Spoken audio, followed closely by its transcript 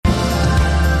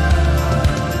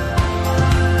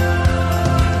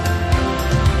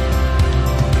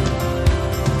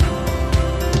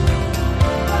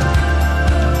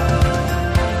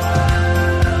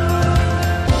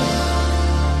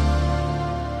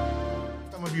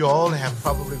Some of you all have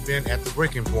probably been at the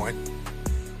breaking point,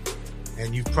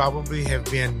 and you probably have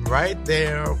been right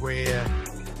there where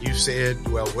you said,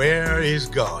 well, where is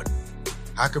God?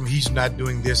 How come he's not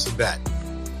doing this and that?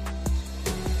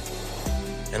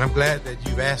 And I'm glad that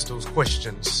you've asked those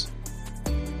questions.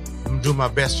 I'm going to do my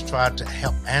best to try to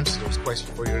help answer those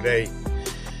questions for you today.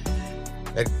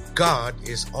 That God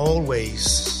is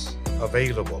always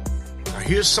available. Now,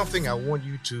 here's something I want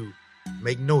you to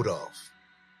make note of.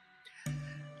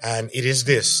 And it is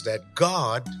this, that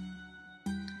God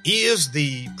is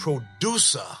the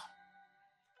producer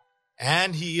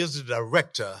and he is the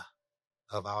director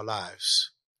of our lives.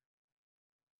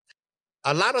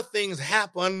 A lot of things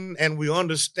happen and we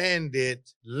understand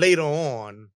it later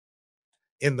on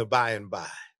in the by and by.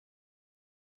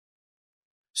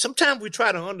 Sometimes we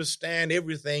try to understand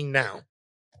everything now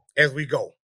as we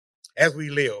go, as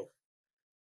we live.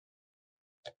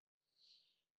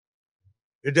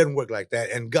 It doesn't work like that,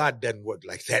 and God doesn't work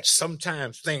like that.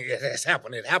 Sometimes things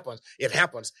happen, it happens.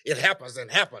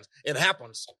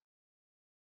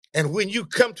 And when you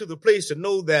come to the place to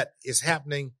know that it's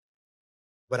happening,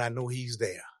 but I know he's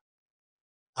there.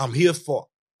 I'm here for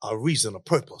a reason, a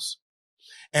purpose.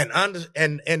 And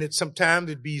it sometimes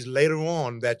it be later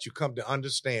on that you come to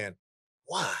understand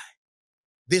why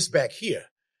this back here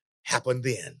happened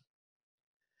then.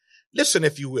 Listen,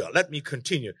 if you will, let me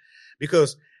continue,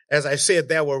 because as I said,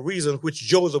 there were reasons which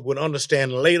Joseph would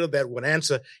understand later that would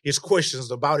answer his questions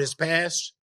about his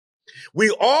past.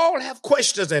 We all have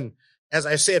questions and, as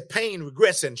I said, pain,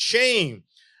 regrets, and shame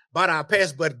about our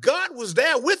past, but God was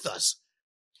there with us.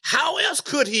 How else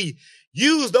could he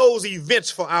use those events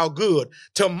for our good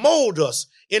to mold us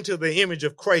into the image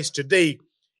of Christ today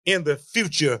in the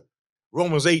future?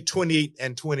 Romans 8:28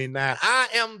 and 29. I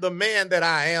am the man that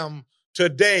I am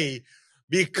today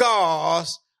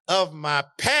because of my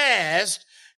past.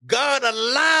 God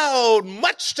allowed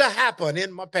much to happen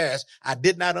in my past I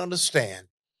did not understand.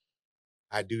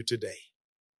 I do today.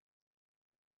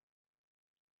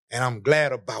 And I'm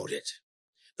glad about it.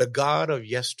 The God of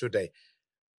yesterday.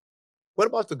 What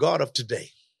about the God of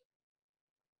today?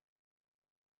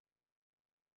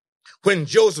 When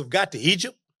Joseph got to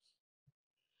Egypt,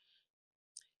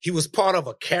 he was part of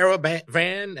a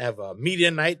caravan of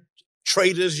Midianite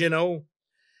traders,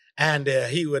 and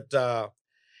he would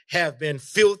have been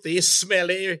filthy,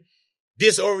 smelly,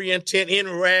 disoriented,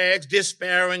 in rags,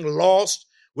 despairing, lost,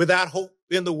 without hope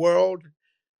in the world.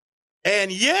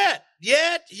 And yet,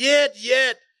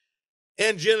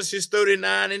 in Genesis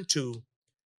 39 and 2,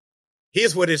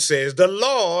 here's what it says. The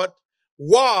Lord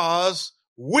was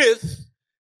with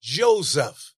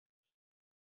Joseph.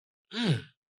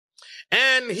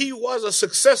 And he was a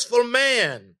successful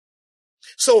man.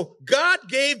 So God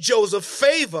gave Joseph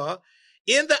favor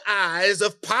in the eyes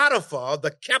of Potiphar,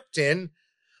 the captain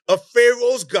of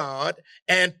Pharaoh's guard,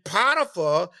 and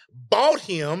Potiphar bought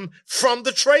him from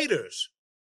the traders.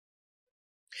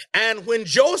 And when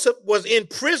Joseph was in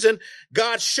prison,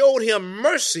 God showed him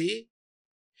mercy,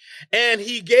 and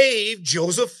he gave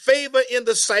Joseph favor in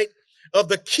the sight of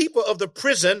the keeper of the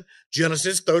prison,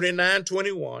 Genesis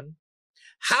 39:21.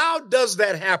 How does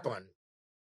that happen?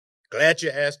 Glad you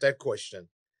asked that question.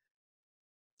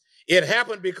 It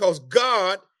happened because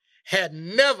God had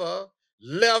never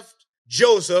left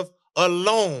Joseph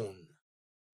alone.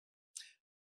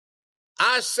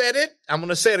 I said it, I'm going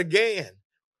to say it again.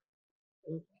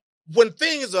 When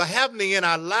things are happening in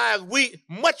our lives,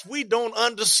 we don't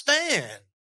understand.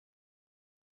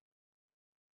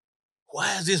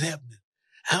 Why is this happening?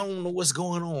 I don't know what's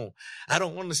going on. I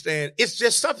don't understand. It's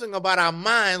just something about our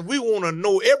minds. We want to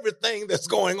know everything that's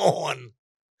going on.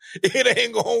 It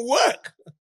ain't going to work.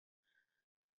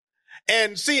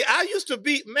 And see, I used to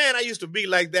be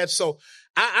like that. So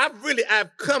I've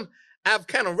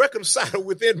kind of reconciled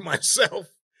within myself.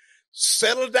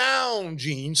 Settle down,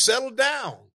 Gene, settle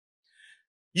down.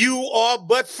 You are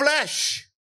but flesh.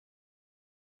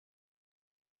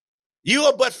 You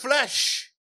are but flesh.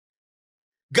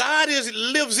 God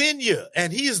lives in you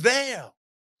and he's there.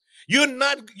 You're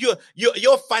not,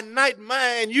 your finite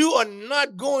mind, you are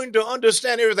not going to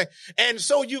understand everything. And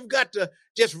so you've got to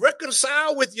just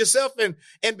reconcile with yourself and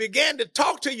begin to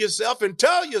talk to yourself and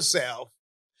tell yourself,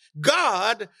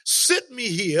 God sent me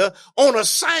here on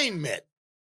assignment.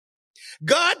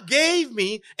 God gave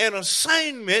me an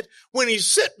assignment when he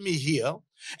sent me here.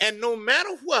 And no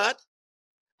matter what,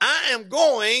 I am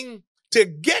going to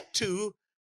get to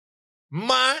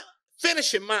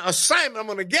finishing my assignment. I'm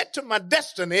going to get to my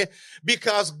destiny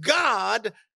because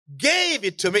God gave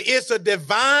it to me. It's a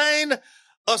divine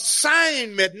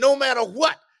assignment no matter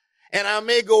what. And I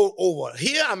may go over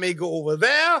here, I may go over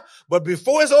there, but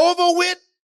before it's over with,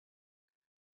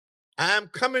 I'm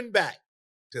coming back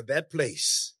to that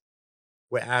place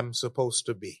where I'm supposed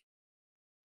to be.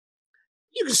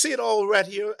 You can see it all right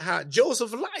here, how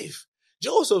Joseph's life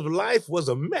was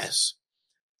a mess.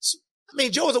 I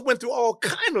mean, Joseph went through all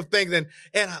kinds of things, and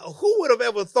who would have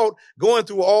ever thought going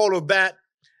through all of that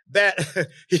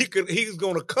he's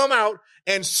going to come out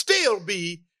and still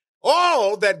be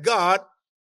all that God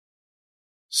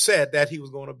said that he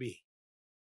was going to be.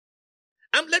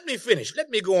 Let me finish. Let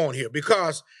me go on here,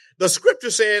 because the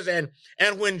scripture says,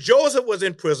 and when Joseph was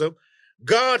in prison,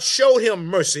 God showed him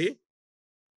mercy,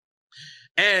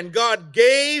 and God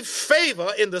gave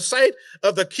favor in the sight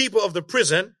of the keeper of the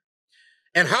prison.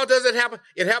 And how does it happen?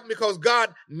 It happened because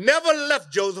God never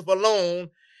left Joseph alone.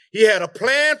 He had a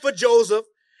plan for Joseph,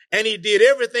 and he did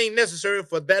everything necessary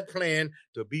for that plan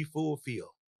to be fulfilled.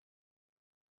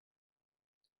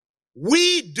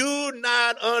 We do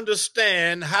not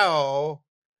understand how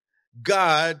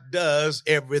God does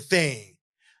everything.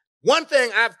 One thing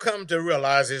I've come to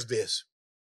realize is this: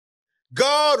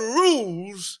 God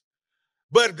rules,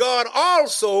 but God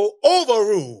also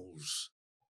overrules.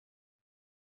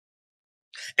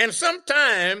 And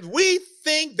sometimes we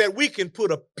think that we can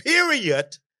put a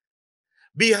period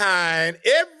behind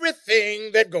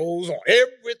everything that goes on,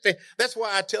 everything. That's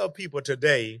why I tell people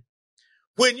today,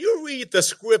 when you read the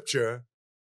scripture,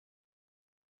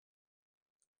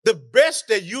 the best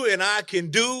that you and I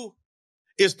can do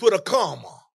is put a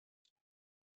comma,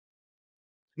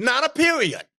 not a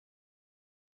period.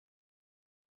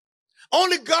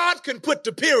 Only God can put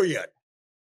the period,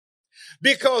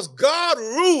 because God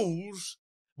rules,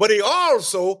 but he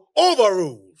also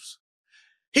overrules.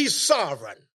 He's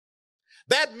sovereign.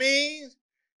 That means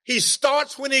he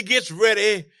starts when he gets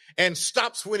ready and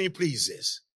stops when he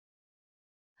pleases.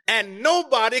 And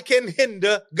nobody can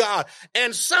hinder God.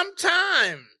 And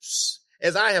sometimes,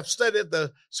 as I have studied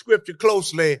the scripture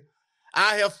closely,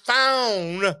 I have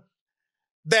found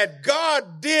that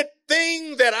God did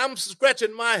things that I'm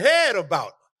scratching my head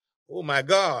about. Oh my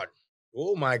God.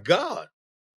 Oh my God.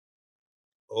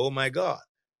 Oh my God.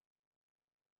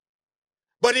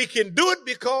 But he can do it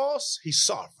because he's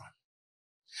sovereign.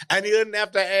 And he doesn't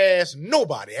have to ask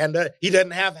nobody. And he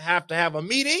doesn't have to have a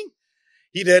meeting.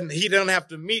 He doesn't have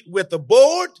to meet with the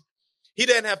board. He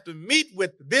doesn't have to meet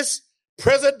with this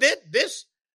president, this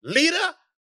leader.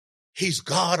 He's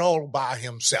God all by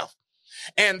himself.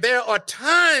 And there are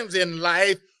times in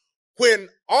life when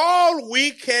all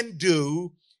we can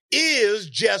do is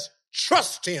just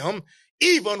trust him,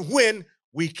 even when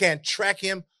we can't track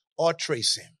him or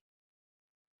trace him.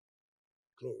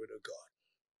 Glory to God.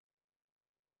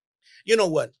 You know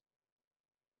what?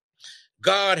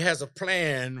 God has a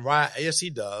plan, right? Yes, he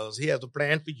does. He has a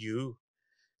plan for you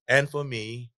and for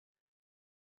me.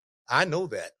 I know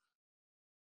that.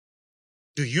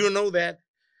 Do you know that?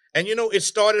 And you know, it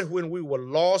started when we were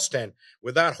lost and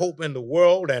without hope in the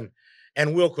world, and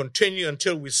we'll continue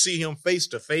until we see him face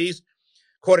to face,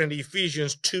 according to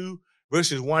Ephesians 2,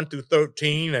 verses 1 through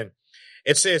 13. And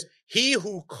it says, he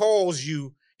who calls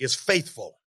you is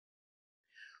faithful,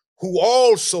 who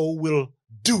also will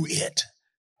do it.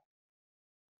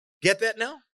 Get that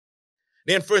now?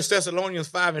 Then 1 Thessalonians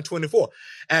 5 and 24.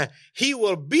 And he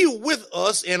will be with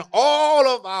us in all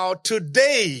of our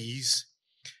todays.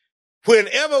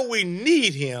 Whenever we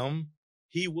need him,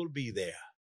 he will be there.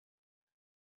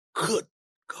 Good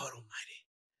God Almighty.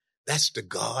 That's the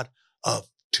God of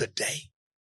today.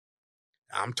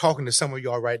 I'm talking to some of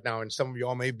y'all right now, and some of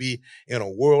y'all may be in a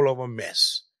world of a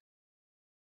mess.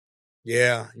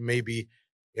 Yeah, you may be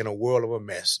in a world of a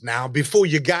mess. Now, before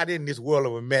you got in this world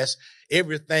of a mess,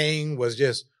 everything was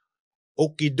just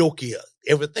okie dokie.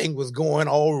 Everything was going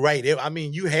all right. I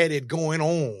mean, you had it going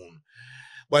on.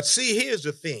 But see, here's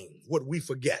the thing, what we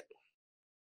forget.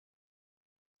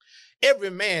 Every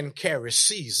man carries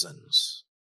seasons,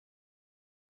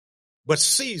 but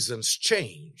seasons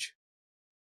change.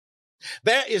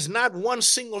 There is not one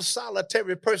single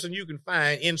solitary person you can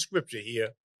find in scripture here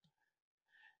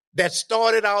that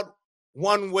started out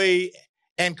one way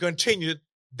and continued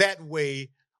that way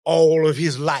all of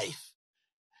his life.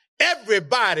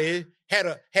 Everybody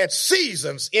had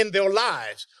seasons in their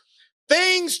lives.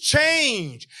 Things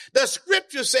change. The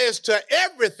scripture says to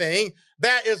everything,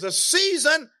 there is a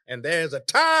season and there's a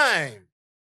time.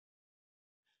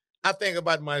 I think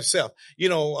about myself. You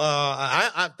know,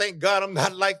 I thank God I'm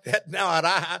not like that now.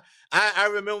 I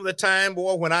remember the time,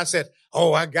 boy, when I said,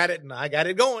 oh, I got it now. I got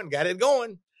it going.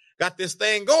 Got this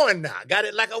thing going now. Got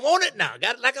it like I want it now.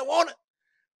 Got it like I want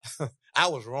it. I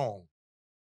was wrong.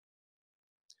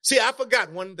 See, I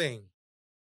forgot one thing.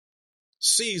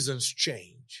 Seasons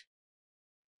change.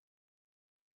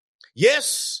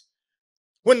 Yes,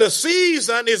 When the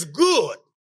season is good,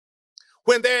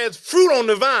 when there's fruit on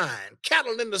the vine,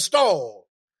 cattle in the stall,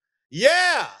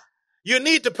 yeah, you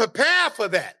need to prepare for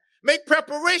that. Make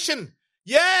preparation.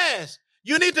 Yes,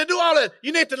 you need to do all that.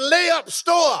 You need to lay up,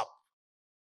 store up.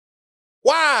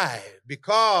 Why?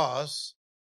 Because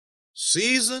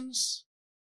seasons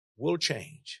will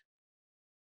change.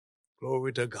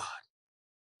 Glory to God.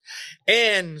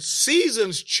 And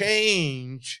seasons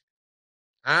change,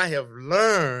 I have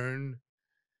learned,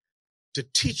 to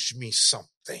teach me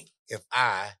something if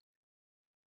I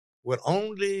would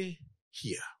only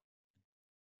hear.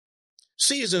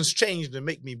 Seasons change to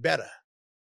make me better.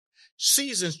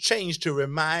 Seasons change to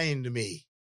remind me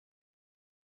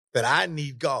that I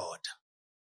need God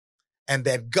and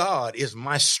that God is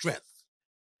my strength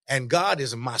and God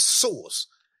is my source.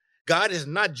 God is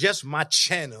not just my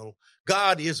channel.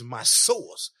 God is my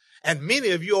source. And many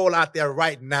of you all out there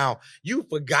right now, you've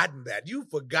forgotten that.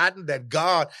 You've forgotten that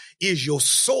God is your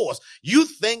source. You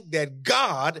think that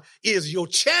God is your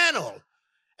channel.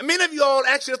 And many of you all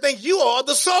actually think you are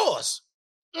the source.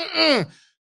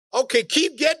 Okay,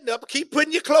 keep getting up, keep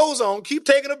putting your clothes on, keep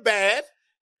taking a bath,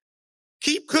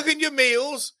 keep cooking your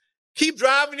meals, keep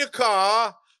driving your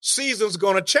car. Season's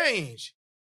going to change.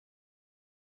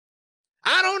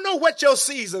 I don't know what your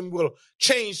season will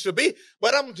change to be,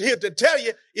 but I'm here to tell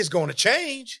you it's going to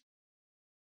change.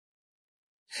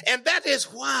 And that is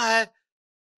why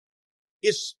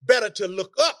it's better to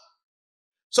look up.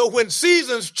 So when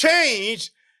seasons change,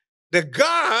 the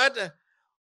God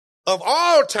of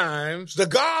all times, the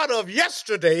God of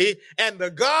yesterday and the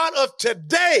God of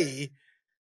today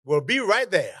will be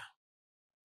right there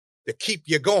to keep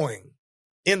you going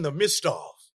in the midst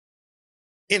of,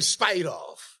 in spite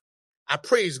of. I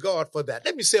praise God for that.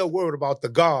 Let me say a word about the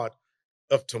God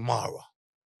of tomorrow.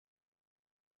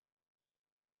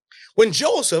 When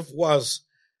Joseph was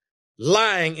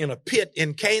lying in a pit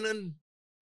in Canaan,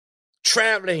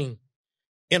 traveling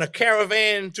in a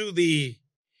caravan to the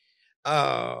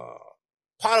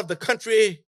part of the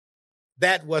country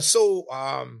that was so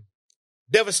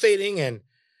devastating, and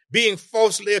being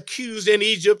falsely accused in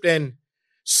Egypt and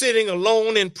sitting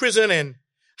alone in prison, and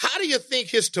how do you think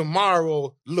his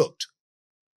tomorrow looked?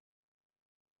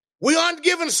 We aren't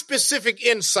given specific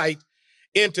insight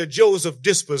into Joseph's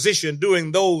disposition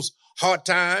during those hard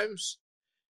times,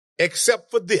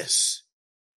 except for this.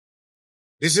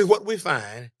 This is what we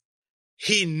find.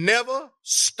 He never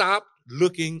stopped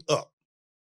looking up.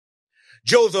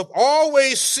 Joseph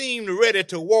always seemed ready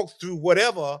to walk through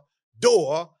whatever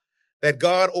door that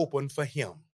God opened for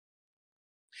him.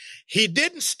 He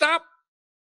didn't stop.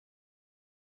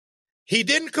 He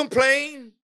didn't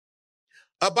complain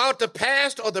about the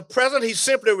past or the present. He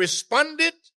simply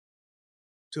responded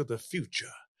to the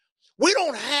future. We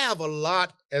don't have a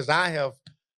lot, as I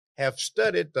have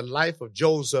studied the life of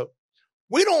Joseph.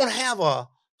 We don't have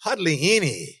hardly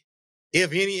any,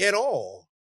 if any at all,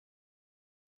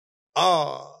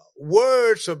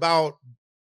 words about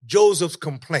Joseph's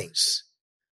complaints.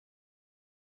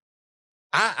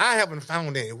 I haven't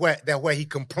found any where he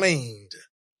complained.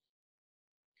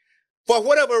 For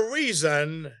whatever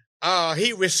reason,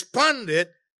 he responded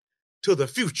to the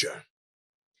future.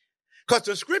 Because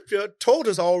the scripture told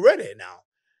us already now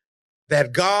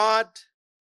that God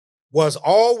was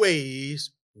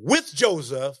always with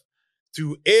Joseph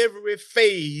through every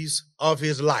phase of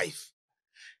his life.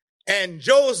 And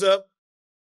Joseph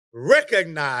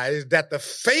recognized that the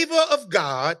favor of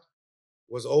God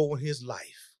was over his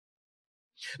life.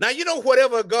 Now, you know,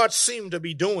 whatever God seemed to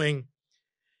be doing,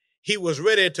 he was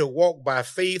ready to walk by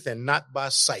faith and not by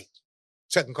sight.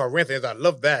 2 Corinthians, I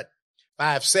love that,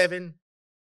 5:7.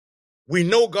 We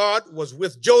know God was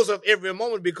with Joseph every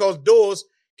moment because doors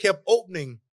kept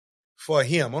opening for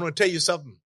him. I'm going to tell you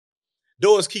something.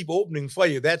 Doors keep opening for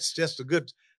you. That's just a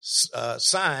good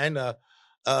sign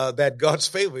that God's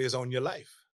favor is on your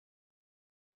life.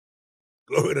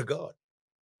 Glory to God.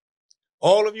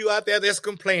 All of you out there that's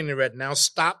complaining right now,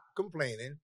 stop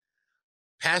complaining.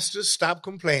 Pastors, stop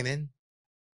complaining.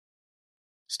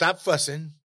 Stop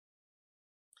fussing.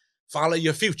 Follow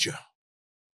your future.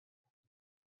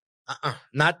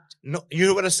 You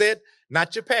know what I said?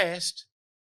 Not your past,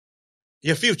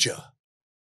 your future.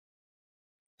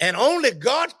 And only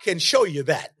God can show you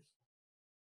that.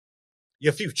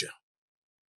 Your future.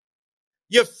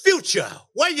 Your future.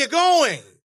 Where you going?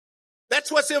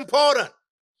 That's what's important.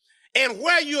 And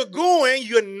where you're going,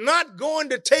 you're not going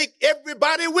to take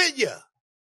everybody with you.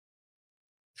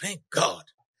 Thank God.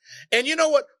 And you know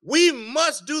what? We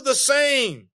must do the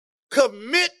same.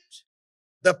 Commit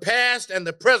the past and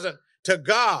the present to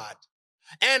God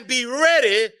and be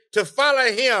ready to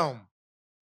follow him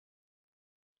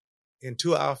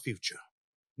into our future.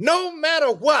 No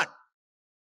matter what,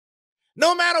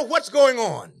 no matter what's going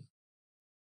on,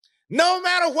 no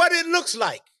matter what it looks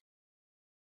like,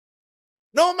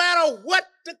 no matter what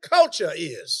the culture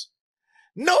is,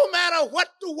 no matter what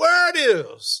the word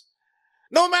is,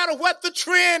 no matter what the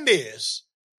trend is,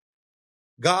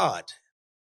 God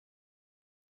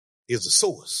is the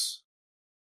source.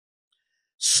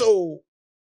 So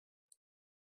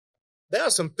there are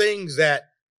some things that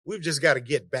we've just got to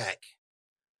get back.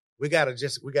 We got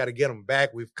to get them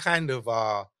back. We've kind of,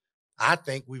 I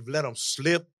think we've let them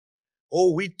slip.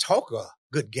 Oh, we talk a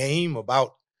good game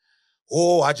about,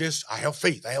 oh, I have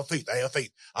faith. I have faith. I have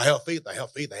faith. I have faith. I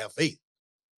have faith. I have faith.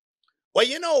 Well,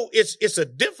 you know, it's a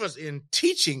difference in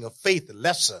teaching a faith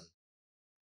lesson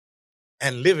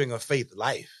and living a faith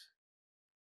life.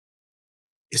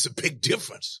 It's a big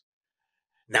difference.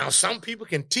 Now, some people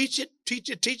can teach it.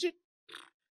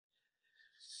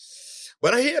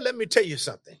 But here, let me tell you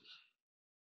something.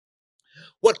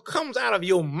 What comes out of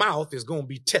your mouth is going to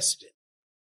be tested.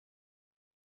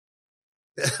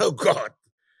 Oh, God.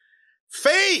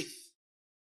 Faith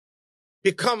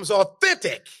becomes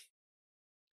authentic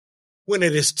when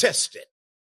it is tested.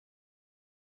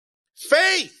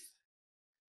 Faith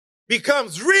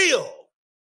becomes real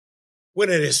when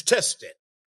it is tested.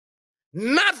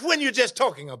 Not when you're just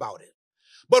talking about it,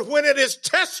 but when it is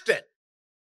tested.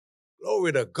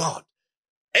 Glory to God.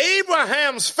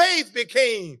 Abraham's faith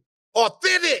became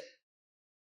authentic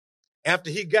after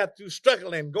he got through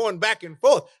struggling, going back and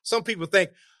forth. Some people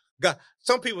think,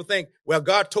 well,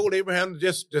 God told Abraham to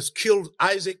just kill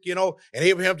Isaac, you know, and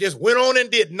Abraham just went on and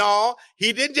did. No,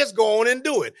 he didn't just go on and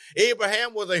do it.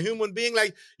 Abraham was a human being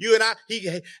like you and I.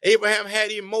 Abraham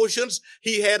had emotions.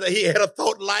 He had a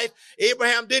thought life.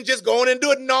 Abraham didn't just go on and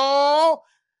do it. No,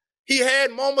 he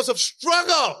had moments of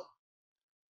struggle.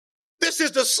 This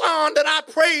is the son that I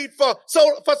prayed for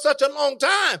such a long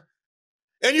time.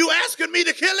 And you asking me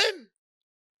to kill him?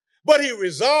 But he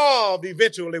resolved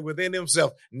eventually within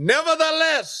himself,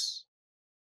 nevertheless,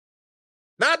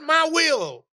 not my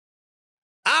will.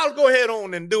 I'll go ahead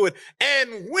on and do it.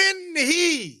 And when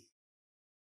he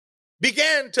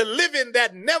began to live in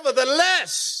that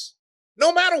nevertheless,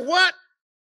 no matter what,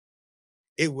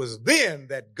 it was then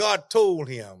that God told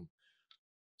him,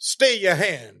 stay your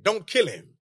hand, don't kill him.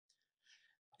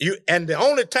 And the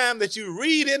only time that you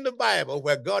read in the Bible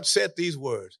where God said these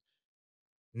words,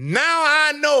 now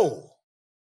I know,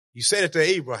 he said it to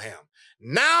Abraham,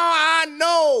 now I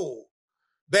know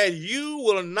that you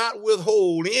will not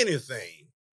withhold anything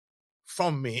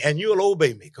from me and you'll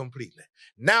obey me completely.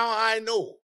 Now I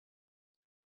know.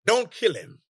 Don't kill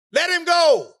him. Let him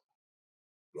go.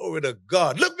 Glory to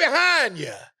God. Look behind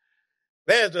you.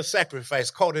 There's the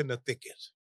sacrifice caught in the thicket.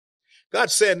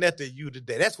 God said that to you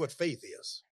today. That's what faith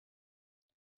is.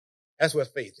 That's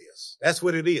what faith is. That's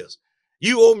what it is.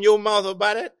 You open your mouth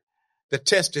about it, the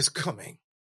test is coming.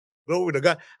 Glory to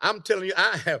God. I'm telling you,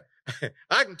 I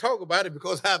can talk about it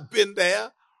because I've been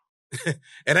there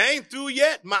and I ain't through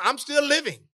yet. I'm still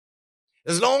living.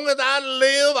 As long as I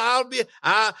live,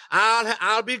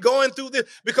 I'll be going through this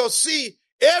because see,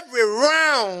 every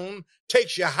round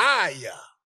takes you higher.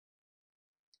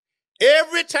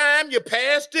 Every time you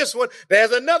pass this one,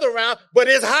 there's another round, but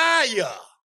it's higher.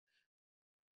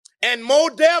 And more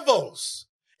devils.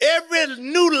 Every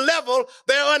new level,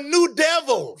 there are new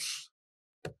devils.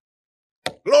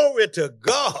 Glory to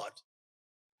God.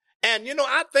 And, you know,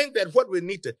 I think that what we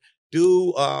need to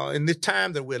do in the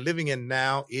time that we're living in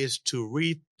now is to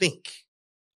rethink,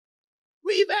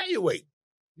 reevaluate.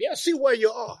 Yeah, see where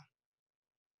you are.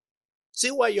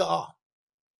 See where you are,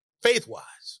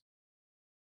 faith-wise.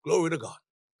 Glory to God.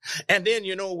 And then,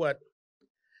 you know what?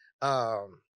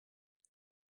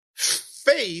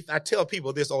 Faith, I tell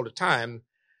people this all the time,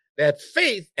 that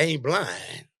faith ain't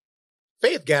blind.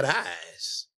 Faith got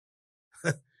eyes.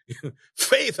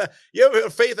 Faith, you ever heard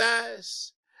of faith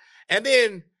eyes? And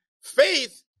then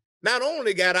faith not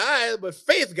only got eyes, but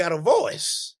faith got a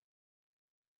voice.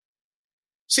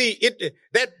 See,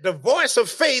 that the voice of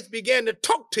faith began to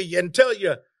talk to you and tell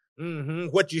you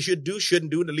what you should do,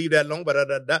 shouldn't do, to leave that alone.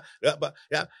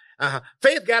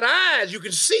 Faith got eyes. You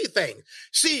can see things.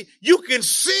 See, you can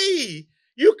see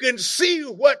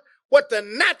what the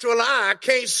natural eye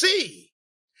can't see.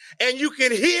 And you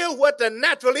can hear what the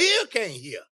natural ear can't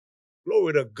hear.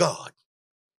 Glory to God.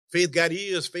 Faith got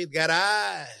ears, faith got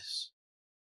eyes.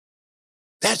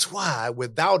 That's why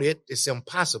without it, it's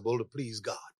impossible to please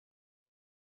God.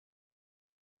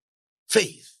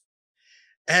 Faith.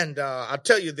 And I'll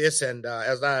tell you this, and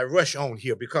as I rush on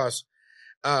here, because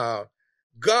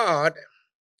God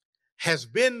has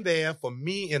been there for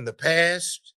me in the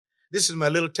past. This is my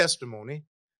little testimony.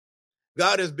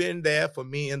 God has been there for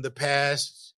me in the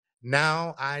past.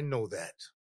 Now I know that.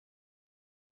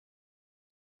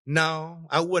 No,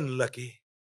 I wasn't lucky.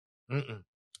 Mm-mm.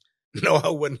 No, I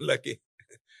wasn't lucky.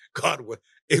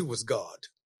 It was God.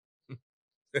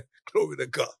 Glory to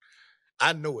God.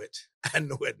 I know it. I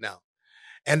know it now.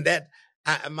 And that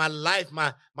my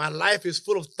life is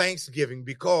full of thanksgiving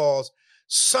because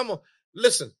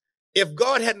listen, if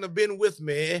God hadn't have been with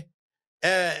me,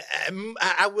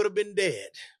 I would have been dead.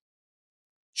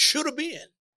 Should have been.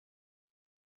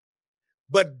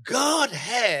 But God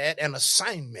had an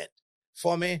assignment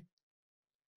for me.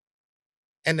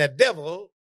 And the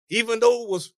devil, even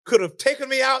though could have taken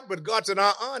me out, but God said,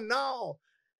 no.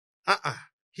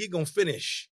 He gonna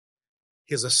finish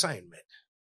his assignment.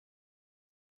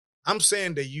 I'm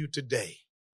saying to you today,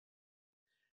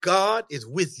 God is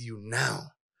with you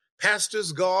now.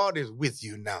 Pastors, God is with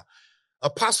you now.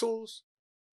 Apostles,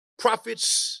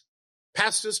 prophets,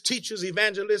 pastors, teachers,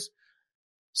 evangelists,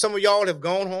 some of y'all have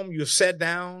gone home, you've sat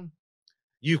down,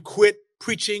 you've quit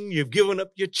preaching, you've given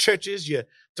up your churches, you've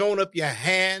thrown up your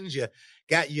hands, you're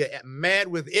mad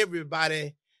with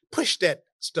everybody. Push that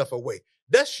stuff away.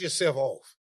 Dust yourself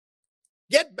off.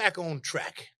 Get back on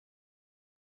track.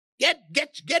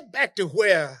 Get back to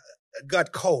where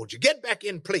God called you. Get back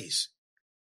in place.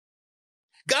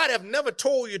 God have never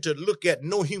told you to look at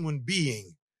no human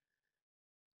being.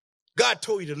 God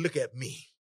told you to look at me.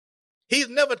 He's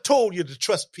never told you to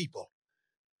trust people.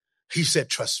 He said,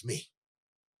 trust me.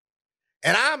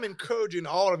 And I'm encouraging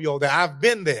all of y'all that I've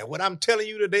been there. What I'm telling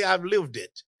you today, I've lived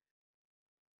it.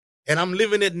 And I'm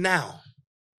living it now.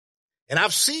 And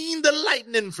I've seen the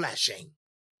lightning flashing.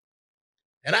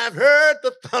 And I've heard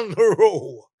the thunder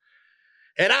roll.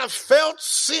 And I've felt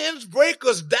sin's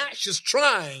breakers dashes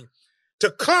trying to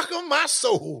conquer my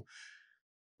soul.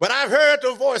 But I've heard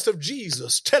the voice of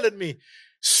Jesus telling me,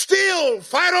 still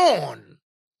fight on.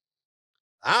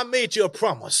 I made you a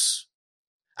promise.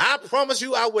 I promise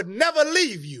you I would never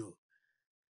leave you.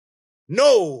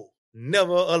 No,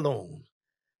 never alone.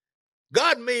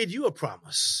 God made you a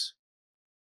promise.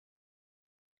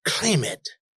 Claim it.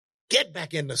 Get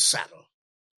back in the saddle.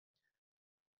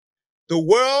 The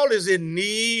world is in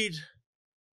need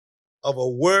of a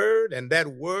word, and that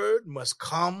word must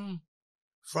come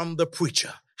from the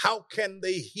preacher. How can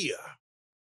they hear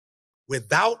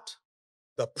without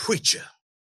the preacher?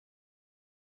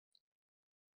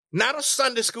 Not a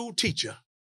Sunday school teacher,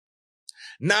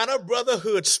 not a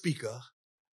brotherhood speaker,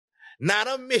 not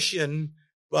a mission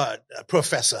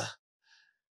professor.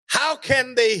 How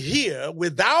can they hear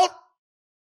without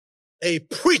a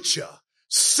preacher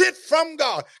sent from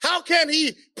God? How can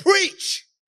he preach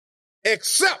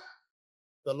except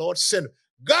the Lord sent him?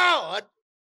 God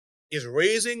is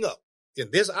raising up in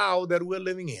this hour that we're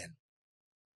living in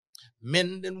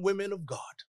men and women of God,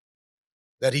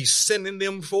 that he's sending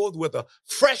them forth with a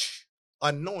fresh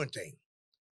anointing.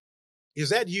 Is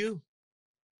that you?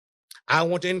 I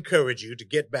want to encourage you to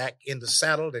get back in the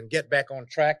saddle and get back on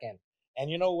track. And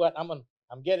you know what? I'm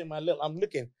getting my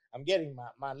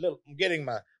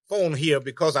phone here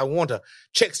because I want to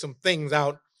check some things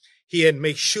out here and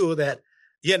make sure that,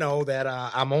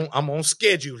 I'm on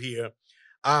schedule here.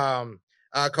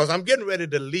 Cause I'm getting ready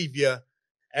to leave you,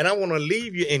 and I want to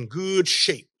leave you in good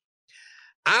shape.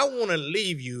 I want to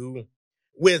leave you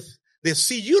with this.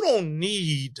 See, you don't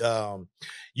need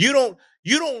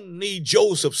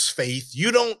Joseph's faith.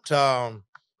 You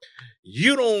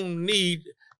don't need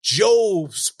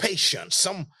Job's patience.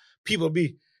 Some people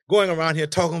be going around here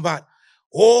talking about,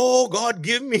 oh, God,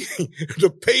 give me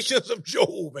the patience of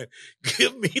Job and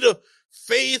give me the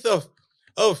faith of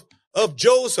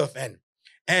Joseph and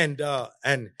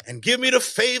give me the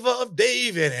favor of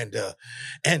David and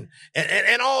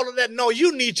all of that. No,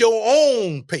 you need your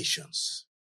own patience.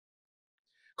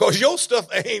 Cause your stuff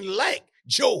ain't like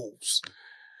Job's.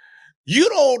 You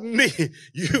don't need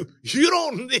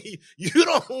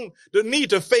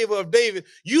the favor of David.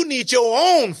 You need your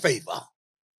own favor.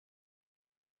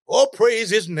 Oh,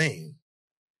 praise his name.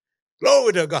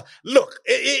 Glory to God. Look,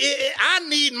 I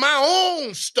need my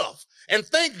own stuff. And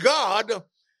thank God,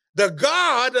 the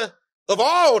God of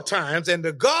all times and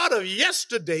the God of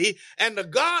yesterday and the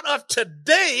God of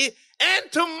today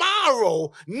and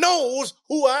tomorrow knows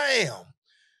who I am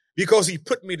because he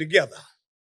put me together.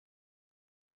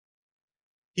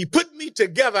 He put me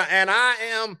together, and I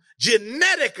am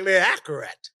genetically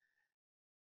accurate,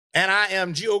 and I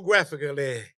am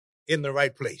geographically in the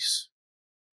right place.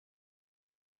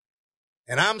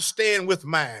 And I'm staying with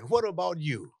mine. What about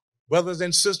you, brothers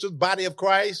and sisters, body of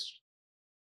Christ?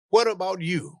 What about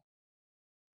you?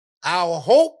 Our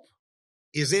hope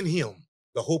is in him.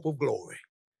 the hope of glory.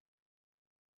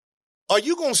 Are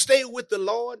you going to stay with the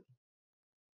Lord?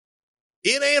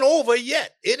 It ain't over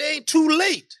yet. It ain't too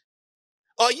late.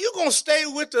 Are you going to stay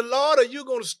with the Lord, or are you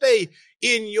going to stay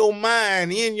in your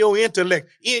mind, in your intellect,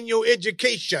 in your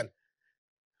education?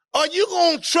 Are you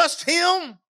going to trust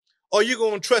him, or are you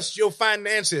going to trust your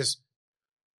finances?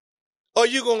 Are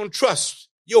you going to trust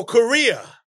your career?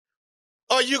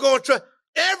 Are you going to trust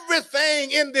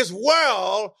everything in this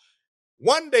world?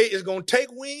 One day is going to take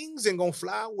wings and going to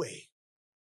fly away.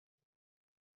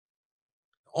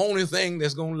 The only thing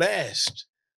that's going to last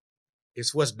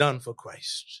is what's done for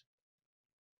Christ.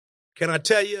 Can I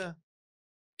tell you?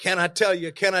 Can I tell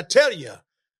you? Can I tell you?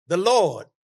 The Lord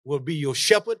will be your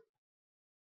shepherd,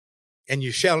 and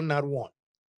you shall not want.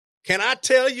 Can I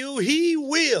tell you? He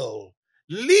will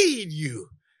lead you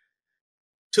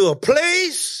to a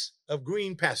place of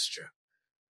green pasture,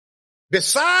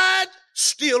 beside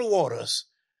still waters,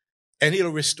 and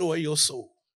he'll restore your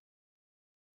soul.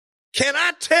 Can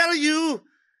I tell you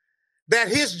that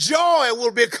his joy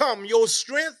will become your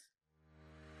strength?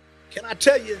 Can I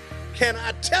tell you? Can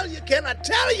I tell you? Can I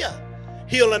tell you?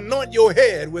 He'll anoint your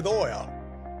head with oil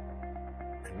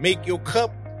and make your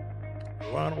cup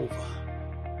run over.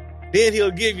 Then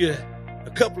he'll give you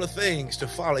a couple of things to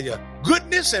follow you.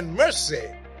 Goodness and mercy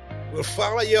will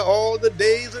follow you all the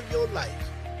days of your life.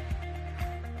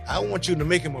 I want you to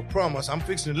make him a promise. I'm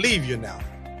fixing to leave you now,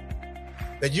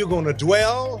 that you're going to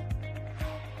dwell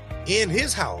in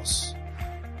his house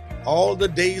all the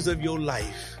days of your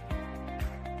life.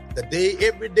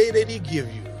 Every day that he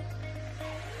give you,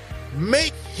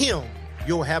 make him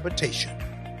your habitation.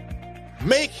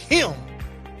 Make him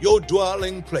your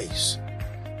dwelling place.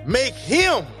 Make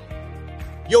him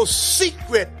your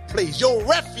secret place, your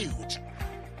refuge,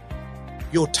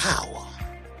 your tower.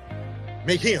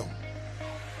 Make him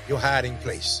your hiding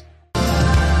place.